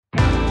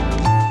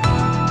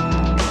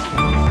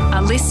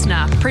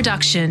listener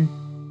production.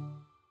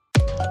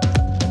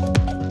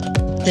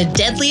 The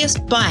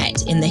deadliest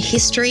bite in the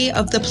history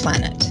of the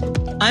planet.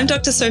 I'm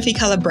Dr. Sophie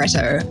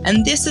Calabretto,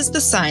 and this is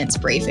The Science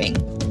Briefing,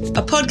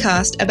 a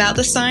podcast about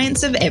the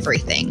science of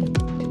everything.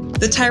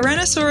 The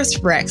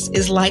Tyrannosaurus Rex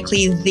is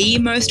likely the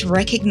most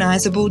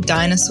recognisable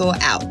dinosaur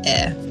out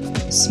there.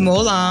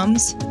 Small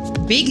arms,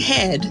 big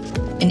head,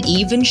 and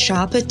even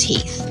sharper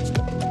teeth.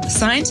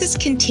 Scientists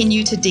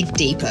continue to dig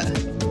deeper,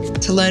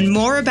 to learn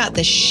more about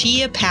the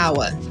sheer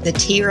power the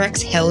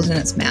T-Rex held in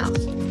its mouth.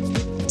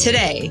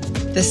 Today,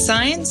 the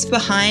science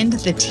behind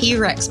the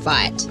T-Rex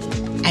bite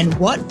and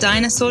what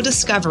dinosaur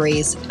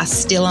discoveries are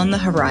still on the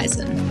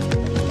horizon.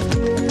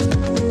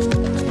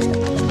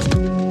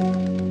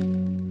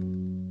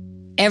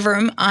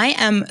 Evram, I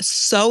am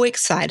so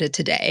excited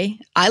today.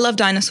 I love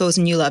dinosaurs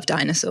and you love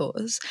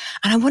dinosaurs.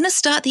 And I want to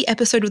start the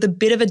episode with a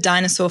bit of a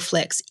dinosaur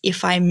flex,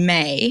 if I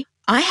may.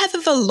 I have a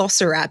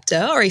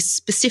velociraptor, or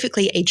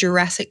specifically a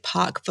Jurassic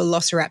Park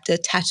velociraptor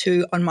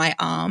tattoo on my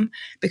arm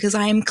because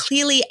I am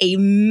clearly a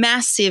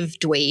massive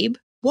dweeb.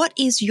 What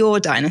is your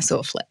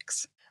dinosaur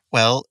flex?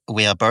 Well,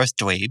 we are both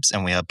dweebs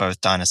and we are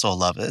both dinosaur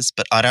lovers,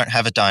 but I don't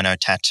have a dino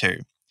tattoo.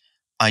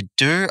 I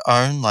do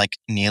own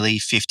nearly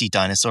 50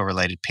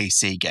 dinosaur-related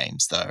PC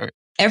games, though.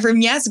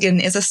 Evram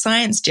Yazgan is a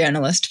science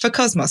journalist for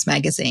Cosmos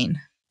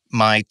magazine.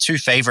 My two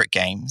favourite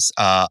games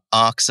are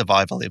Ark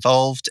Survival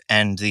Evolved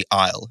and The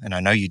Isle. And I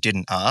know you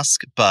didn't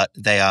ask, but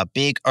they are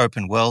big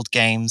open-world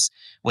games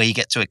where you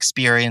get to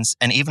experience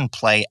and even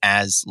play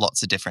as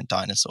lots of different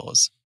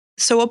dinosaurs.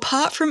 So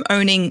apart from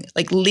owning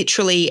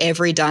literally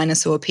every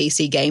dinosaur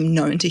PC game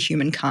known to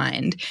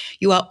humankind,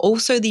 you are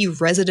also the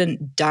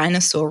resident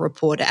dinosaur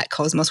reporter at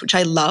Cosmos, which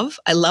I love.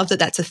 I love that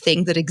that's a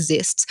thing that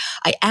exists.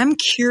 I am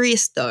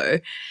curious though,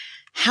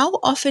 how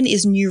often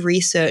is new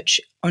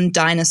research on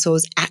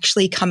dinosaurs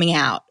actually coming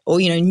out or,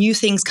 new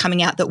things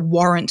coming out that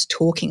warrant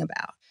talking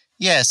about?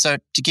 Yeah, so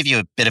to give you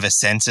a bit of a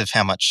sense of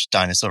how much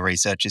dinosaur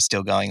research is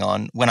still going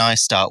on, when I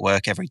start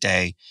work every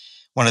day,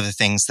 one of the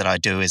things that I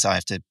do is I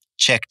have to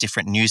check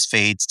different news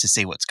feeds to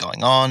see what's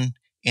going on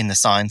in the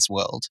science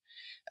world.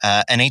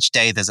 And each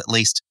day there's at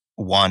least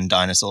one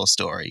dinosaur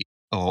story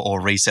or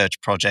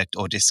research project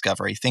or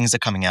discovery. Things are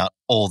coming out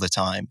all the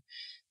time.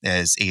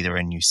 There's either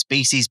a new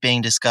species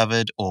being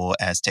discovered or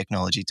as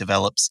technology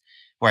develops,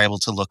 we're able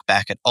to look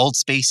back at old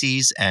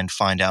species and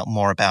find out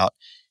more about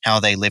how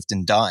they lived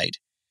and died.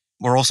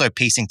 We're also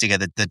piecing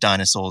together the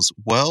dinosaurs'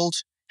 world,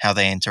 how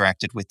they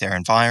interacted with their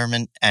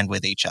environment and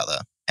with each other.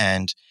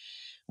 And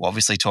we're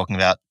obviously talking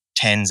about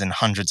tens and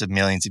hundreds of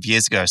millions of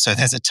years ago, so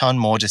there's a ton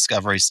more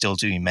discoveries still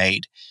to be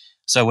made.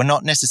 So we're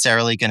not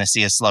necessarily going to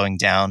see a slowing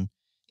down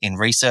in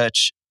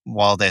research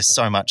while there's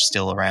so much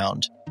still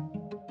around.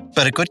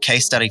 But a good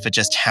case study for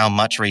just how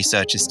much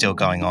research is still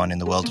going on in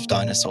the world of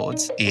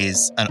dinosaurs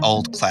is an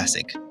old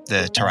classic,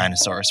 the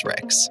Tyrannosaurus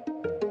Rex.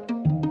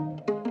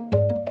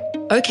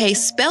 Okay,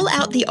 spell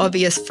out the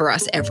obvious for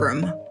us,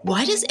 Evram.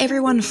 Why does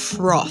everyone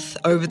froth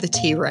over the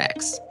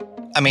T-Rex?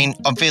 I mean,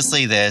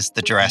 obviously there's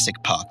the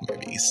Jurassic Park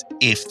movies.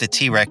 If the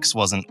T-Rex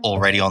wasn't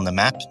already on the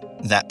map,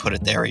 that put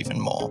it there even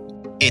more.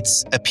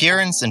 Its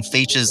appearance and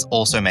features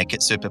also make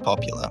it super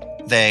popular.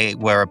 They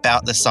were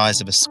about the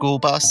size of a school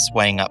bus,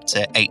 weighing up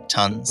to 8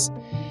 tons.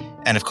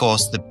 And of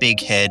course, the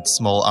big head,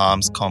 small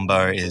arms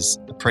combo is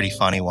a pretty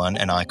funny one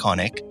and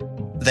iconic.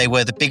 They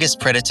were the biggest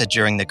predator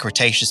during the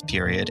Cretaceous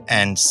period,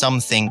 and some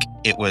think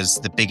it was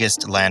the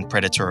biggest land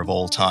predator of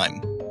all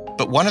time.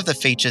 But one of the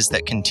features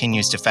that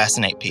continues to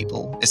fascinate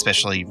people,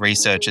 especially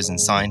researchers and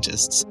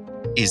scientists,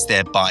 is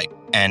their bite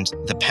and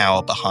the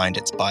power behind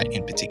its bite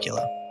in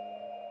particular.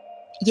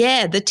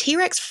 Yeah, the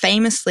T-Rex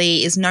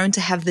famously is known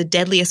to have the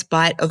deadliest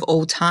bite of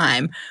all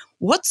time.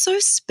 What's so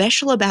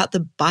special about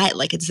the bite?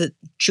 It's a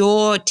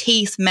jaw,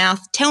 teeth, mouth.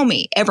 Tell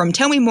me, Evram,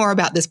 tell me more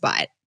about this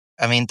bite.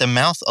 I mean, the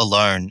mouth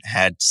alone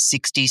had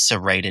 60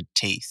 serrated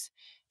teeth,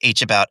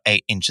 each about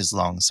 8 inches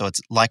long. So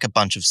it's like a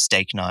bunch of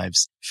steak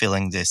knives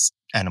filling this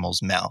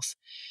animal's mouth.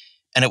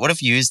 And it would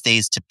have used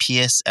these to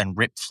pierce and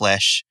rip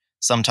flesh,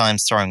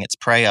 sometimes throwing its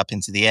prey up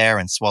into the air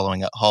and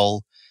swallowing it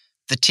whole.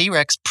 The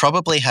T-Rex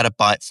probably had a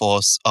bite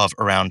force of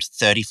around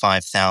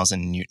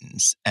 35,000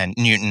 newtons, and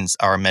newtons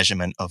are a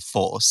measurement of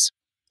force.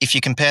 If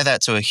you compare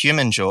that to a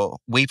human jaw,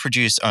 we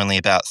produce only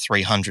about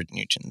 300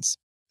 newtons.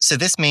 So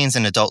this means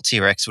an adult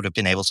T-Rex would have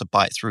been able to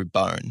bite through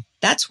bone.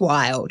 That's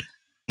wild.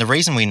 The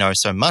reason we know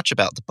so much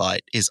about the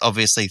bite is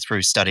obviously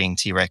through studying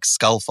T-Rex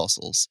skull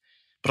fossils,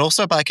 but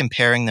also by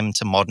comparing them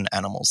to modern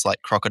animals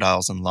like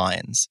crocodiles and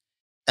lions.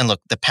 And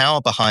look, the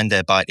power behind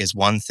their bite is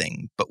one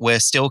thing, but we're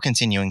still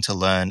continuing to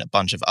learn a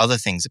bunch of other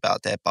things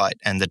about their bite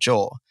and the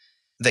jaw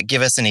that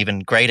give us an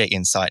even greater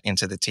insight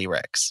into the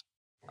T-Rex.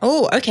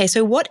 Oh, okay.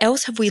 So what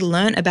else have we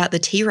learned about the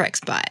T-Rex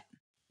bite?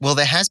 Well,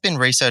 there has been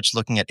research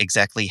looking at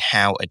exactly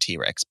how a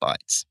T-Rex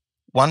bites.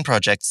 One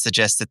project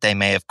suggests that they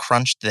may have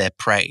crunched their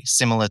prey,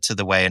 similar to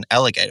the way an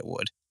alligator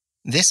would.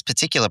 This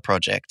particular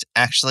project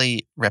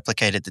actually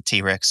replicated the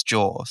T-Rex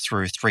jaw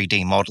through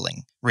 3D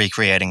modeling,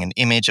 recreating an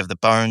image of the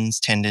bones,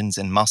 tendons,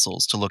 and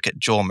muscles to look at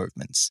jaw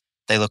movements.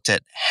 They looked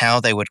at how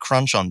they would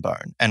crunch on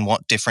bone and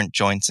what different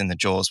joints in the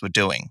jaws were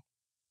doing.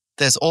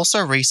 There's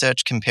also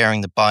research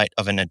comparing the bite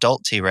of an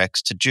adult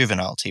T-Rex to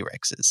juvenile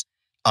T-Rexes.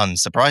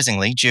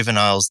 Unsurprisingly,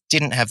 juveniles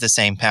didn't have the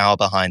same power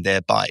behind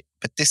their bite,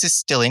 but this is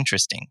still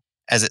interesting,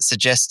 as it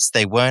suggests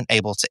they weren't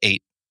able to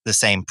eat the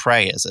same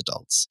prey as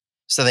adults.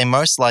 So they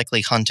most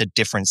likely hunted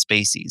different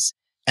species,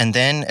 and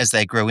then as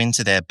they grew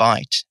into their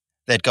bite,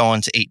 they'd go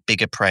on to eat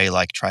bigger prey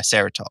like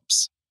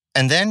Triceratops.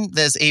 And then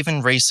there's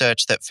even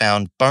research that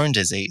found bone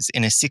disease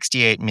in a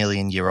 68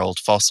 million year old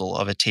fossil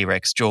of a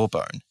T-Rex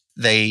jawbone.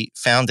 They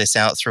found this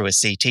out through a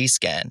CT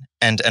scan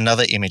and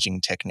another imaging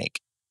technique,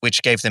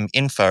 which gave them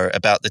info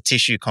about the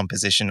tissue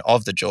composition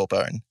of the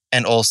jawbone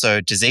and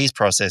also disease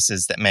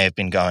processes that may have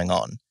been going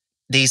on.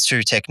 These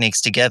two techniques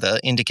together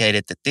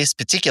indicated that this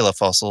particular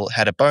fossil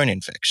had a bone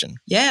infection.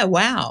 Yeah,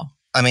 wow.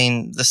 I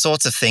mean, the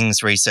sorts of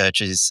things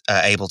researchers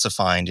are able to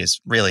find is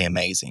really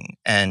amazing.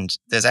 And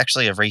there's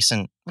actually a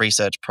recent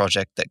research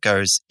project that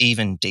goes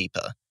even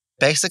deeper,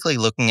 basically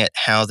looking at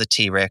how the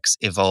T-Rex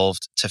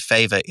evolved to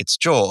favor its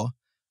jaw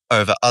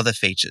over other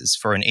features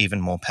for an even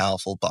more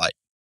powerful bite.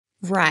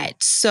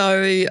 Right.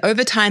 So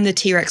over time, the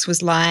T-Rex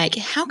was like,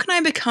 how can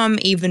I become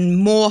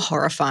even more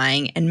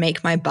horrifying and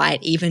make my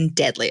bite even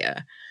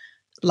deadlier?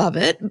 Love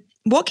it.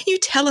 What can you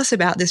tell us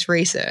about this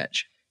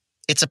research?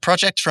 It's a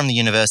project from the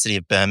University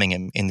of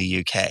Birmingham in the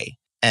UK,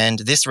 and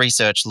this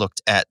research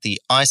looked at the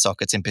eye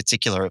sockets in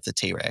particular of the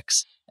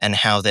T-Rex and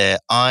how their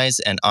eyes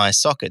and eye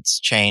sockets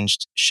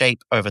changed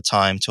shape over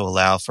time to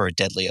allow for a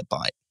deadlier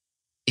bite.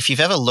 If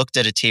you've ever looked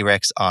at a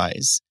T-Rex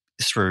eyes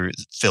through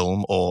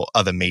film or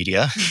other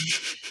media,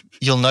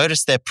 you'll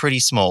notice they're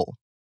pretty small.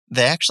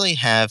 They actually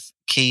have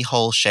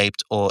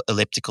keyhole-shaped or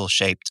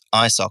elliptical-shaped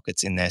eye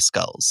sockets in their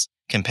skulls,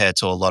 compared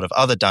to a lot of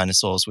other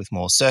dinosaurs with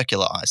more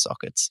circular eye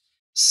sockets.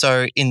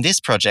 So in this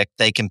project,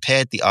 they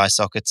compared the eye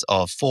sockets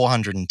of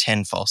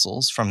 410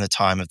 fossils from the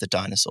time of the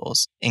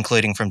dinosaurs,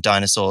 including from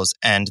dinosaurs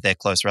and their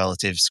close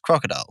relatives,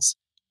 crocodiles.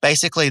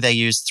 Basically, they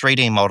used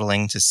 3D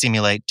modeling to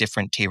simulate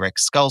different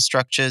T-Rex skull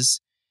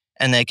structures,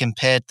 and they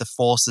compared the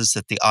forces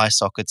that the eye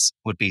sockets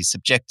would be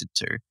subjected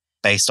to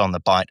based on the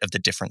bite of the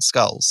different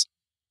skulls.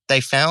 They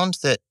found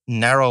that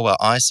narrower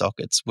eye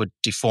sockets would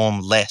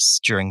deform less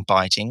during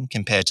biting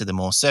compared to the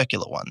more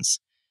circular ones.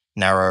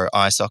 Narrow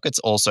eye sockets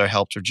also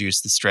helped reduce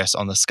the stress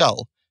on the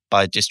skull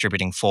by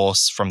distributing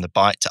force from the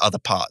bite to other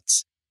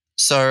parts.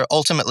 So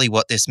ultimately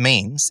what this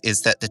means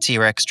is that the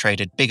T-Rex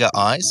traded bigger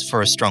eyes for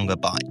a stronger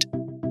bite.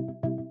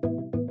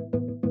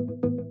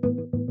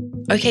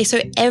 Okay, so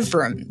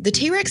Evrim, the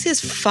T-Rex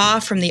is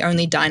far from the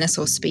only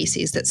dinosaur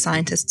species that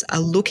scientists are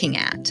looking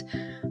at,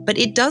 but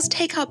it does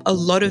take up a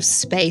lot of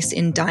space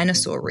in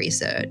dinosaur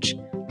research.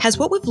 Has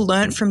what we've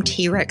learnt from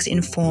T-Rex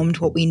informed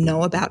what we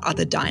know about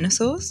other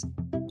dinosaurs?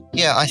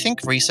 Yeah, I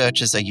think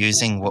researchers are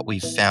using what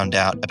we've found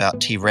out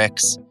about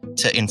T-Rex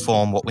to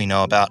inform what we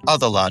know about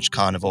other large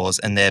carnivores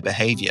and their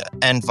behavior,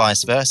 and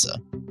vice versa.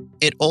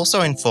 It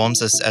also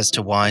informs us as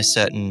to why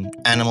certain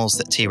animals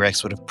that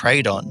T-Rex would have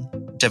preyed on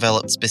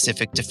developed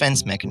specific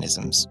defense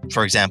mechanisms.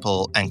 For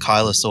example,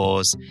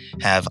 ankylosaurs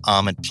have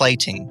armored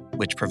plating,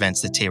 which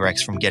prevents the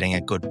T-Rex from getting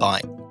a good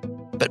bite.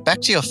 But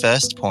back to your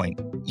first point,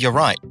 you're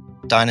right.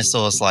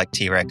 Dinosaurs like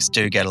T-Rex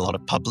do get a lot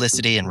of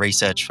publicity and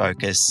research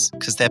focus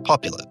because they're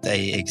popular.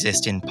 They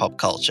exist in pop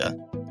culture.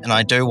 And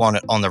I do want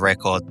it on the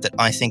record that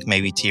I think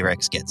maybe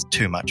T-Rex gets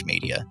too much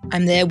media.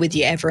 I'm there with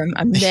you, Evrim.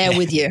 I'm there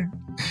with you.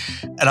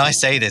 And I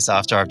say this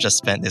after I've just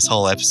spent this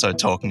whole episode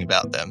talking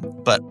about them.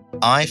 But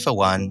I, for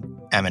one,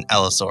 am an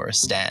Allosaurus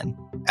stan.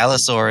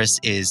 Allosaurus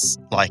is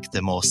like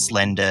the more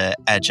slender,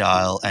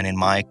 agile, and in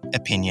my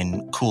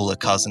opinion, cooler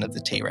cousin of the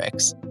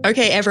T-Rex.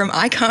 Okay, Evrim,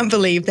 I can't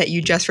believe that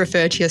you just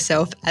referred to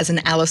yourself as an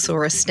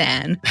Allosaurus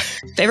stan.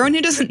 For everyone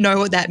who doesn't know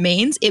what that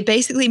means, it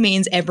basically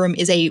means Evrim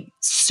is a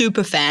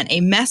super fan,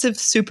 a massive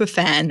super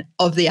fan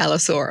of the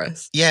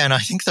Allosaurus. Yeah, and I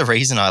think the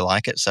reason I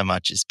like it so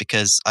much is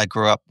because I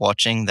grew up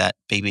watching that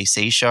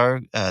BBC show,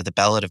 The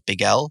Ballad of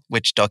Big Al,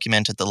 which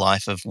documented the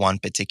life of one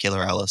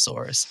particular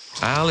Allosaurus.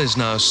 Al is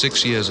now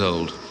 6 years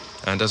old,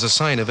 and as a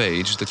sign of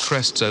age, the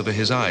crests over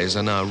his eyes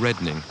are now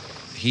reddening.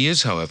 He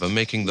is, however,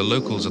 making the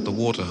locals at the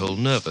waterhole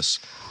nervous,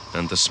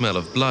 and the smell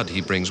of blood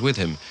he brings with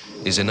him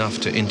is enough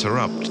to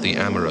interrupt the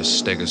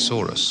amorous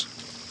Stegosaurus.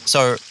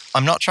 So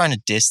I'm not trying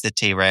to diss the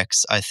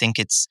T-Rex. I think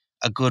it's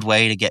a good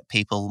way to get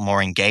people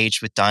more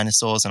engaged with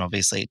dinosaurs, and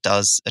obviously it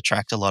does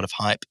attract a lot of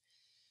hype.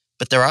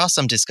 But there are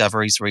some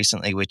discoveries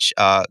recently which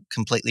are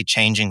completely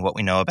changing what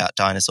we know about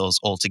dinosaurs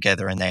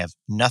altogether, and they have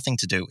nothing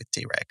to do with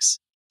T-Rex.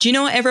 Do you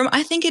know what, Evrim?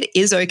 I think it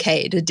is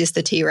okay to diss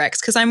the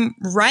T-Rex because I'm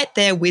right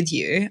there with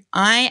you.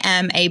 I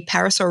am a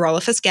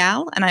Parasaurolophus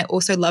gal, and I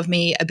also love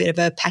me a bit of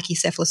a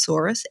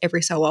Pachycephalosaurus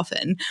every so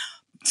often.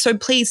 So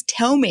please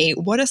tell me,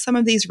 what are some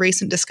of these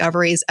recent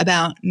discoveries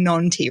about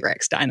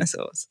non-T-Rex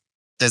dinosaurs?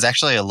 There's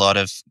actually a lot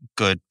of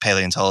good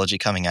paleontology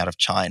coming out of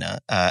China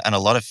and a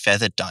lot of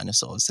feathered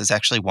dinosaurs. There's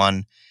actually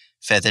one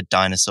feathered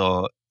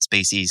dinosaur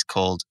species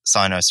called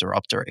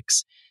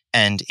Sinosauropteryx.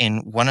 And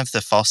in one of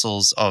the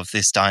fossils of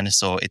this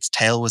dinosaur, its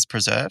tail was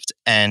preserved.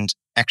 And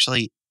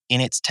actually, in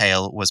its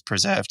tail was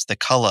preserved the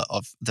colour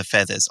of the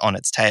feathers on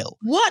its tail.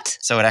 What?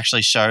 So it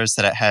actually shows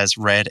that it has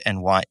red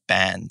and white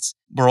bands.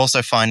 We're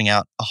also finding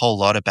out a whole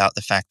lot about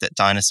the fact that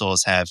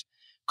dinosaurs have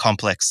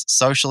complex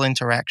social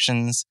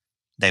interactions,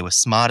 they were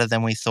smarter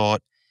than we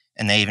thought,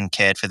 and they even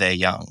cared for their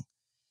young.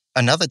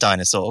 Another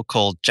dinosaur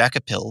called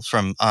Jacopil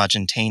from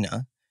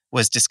Argentina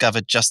was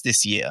discovered just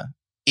this year.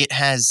 It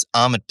has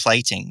armoured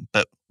plating,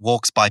 but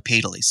walks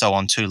bipedally, so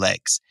on two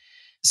legs.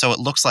 So it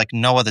looks like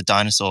no other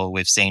dinosaur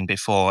we've seen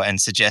before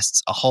and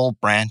suggests a whole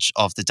branch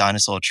of the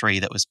dinosaur tree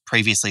that was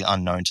previously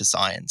unknown to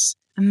science.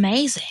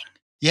 Amazing.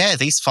 Yeah,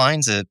 these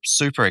finds are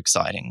super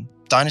exciting.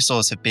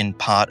 Dinosaurs have been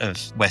part of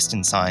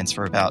Western science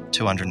for about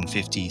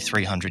 250,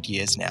 300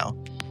 years now.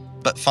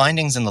 But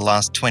findings in the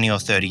last 20 or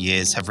 30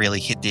 years have really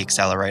hit the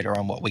accelerator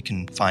on what we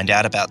can find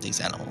out about these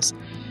animals.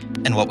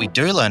 And what we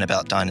do learn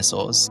about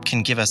dinosaurs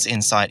can give us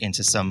insight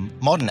into some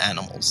modern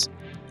animals.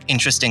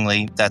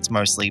 Interestingly, that's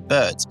mostly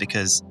birds,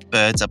 because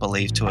birds are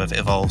believed to have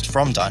evolved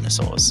from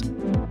dinosaurs.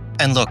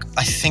 And look,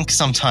 I think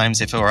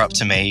sometimes if it were up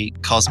to me,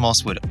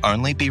 Cosmos would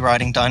only be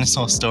writing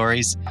dinosaur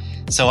stories.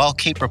 So I'll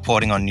keep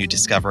reporting on new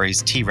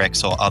discoveries,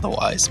 T-Rex or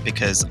otherwise,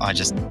 because I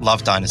just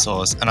love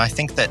dinosaurs, and I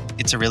think that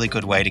it's a really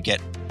good way to get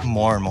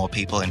more and more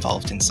people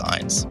involved in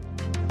science.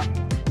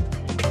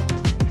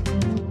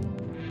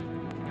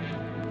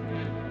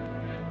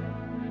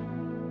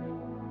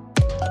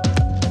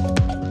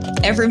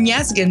 Evrim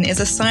Yazgan is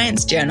a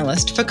science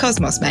journalist for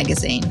Cosmos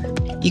Magazine.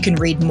 You can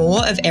read more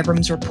of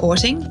Evrim's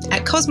reporting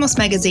at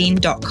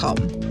cosmosmagazine.com.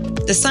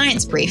 The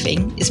Science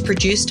Briefing is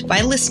produced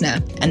by Listener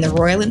and the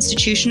Royal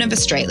Institution of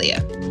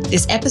Australia.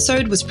 This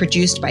episode was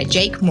produced by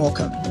Jake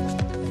Morecambe.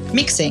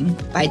 Mixing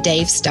by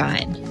Dave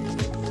Stein.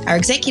 Our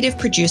executive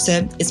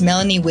producer is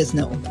Melanie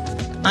Wisnell.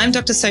 I'm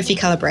Dr. Sophie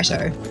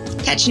Calabretto.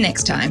 Catch you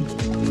next time.